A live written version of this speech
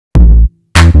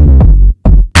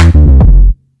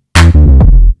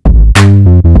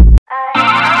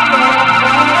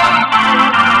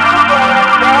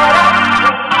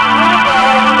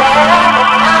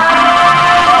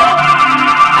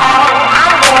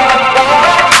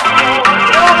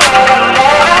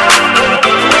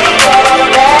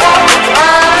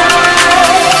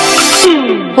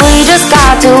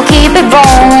keep it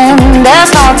rolling.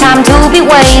 There's no time to be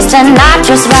wasting. I'd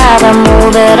just rather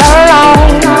move it along.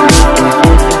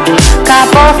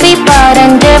 Couple feet but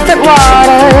in different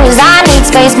waters. I need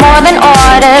space more than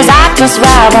orders. I'd just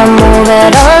rather move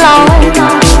it along.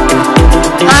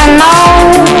 I know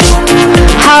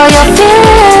how you're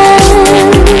feeling,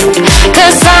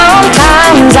 'cause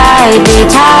sometimes I'd be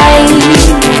tight.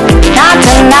 Not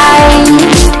tonight.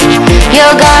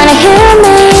 You're gonna hear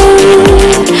me.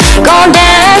 Gonna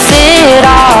dance it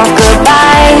off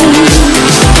goodbye.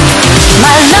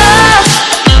 My love,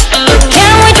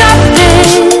 can we drop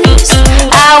this?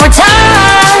 Our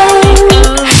time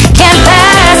can't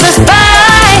pass us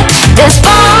by. This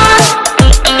bond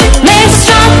makes us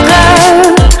stronger,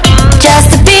 just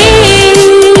to be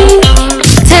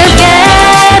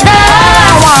together.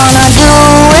 I wanna do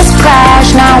is crash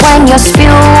now when you're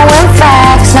spewing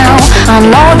facts now. I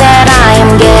know that I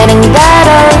am getting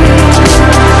better.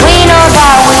 We know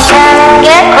that we can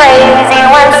get crazy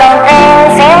when some things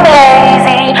seem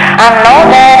lazy. I know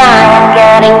that I am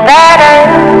getting better.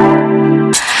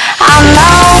 I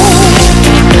know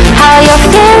how you're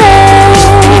feeling,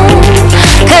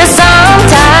 'cause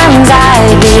sometimes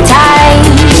I'd be tight.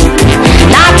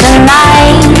 Not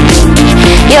tonight.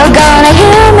 You're gonna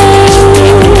hear me.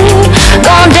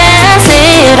 Gonna dance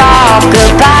it off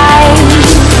goodbye.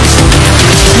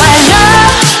 My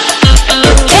love,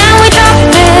 can we drop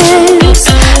this?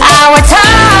 Our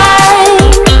time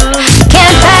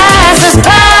can't pass us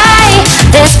by.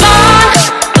 This bond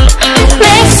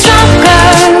makes us stronger,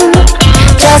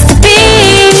 just to be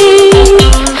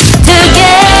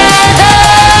together.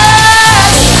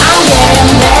 I'm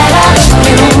getting better,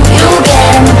 you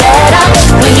getting better.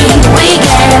 We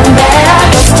getting better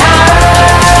this time.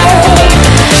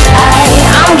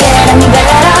 I'm getting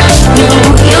better,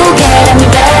 you getting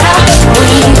better.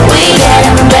 We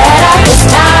getting better this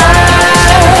time.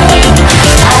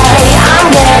 I'm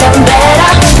getting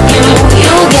better,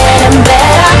 you getting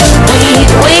better.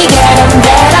 We getting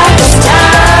better this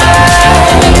time.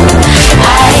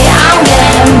 I'm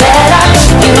getting better,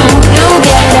 you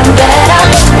getting better.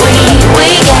 We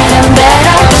getting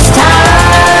better this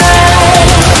time.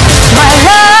 My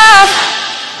love,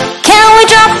 can we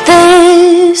drop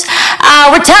this?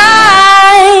 Our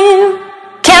time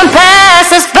can't pass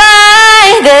us by.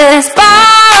 This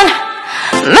bond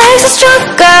makes us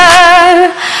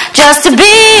stronger, just to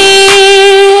be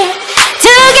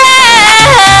together.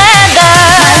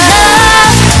 My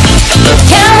love,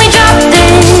 can we drop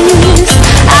this?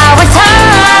 Our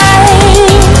time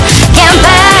can't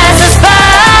pass us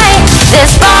by.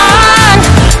 This bond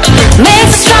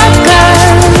makes us stronger,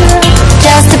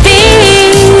 just to be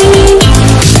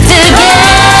together.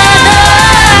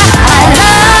 I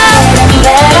love,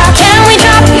 can we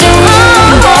drop this?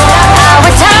 Our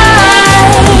time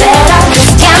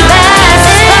can't pass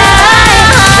us by.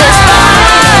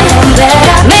 This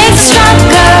bond makes us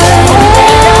stronger,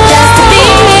 just to be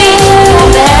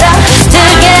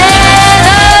together.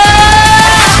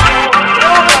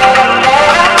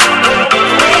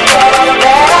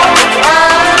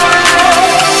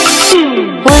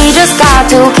 We just got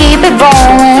to keep it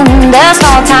rolling. There's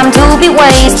no time to be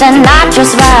wasting. I'd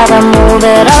just rather move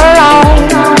it along.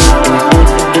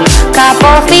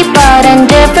 Couple feet but in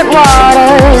different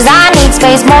waters. I need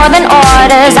space more than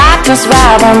orders. I'd just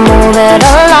rather move it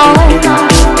along.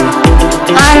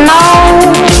 I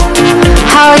know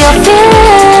how you're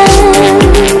feeling,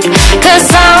 'cause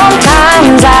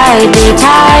sometimes I'd be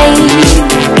tight.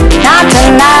 Not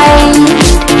tonight.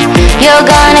 You're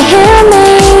gonna hear me.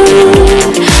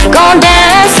 Gonna dance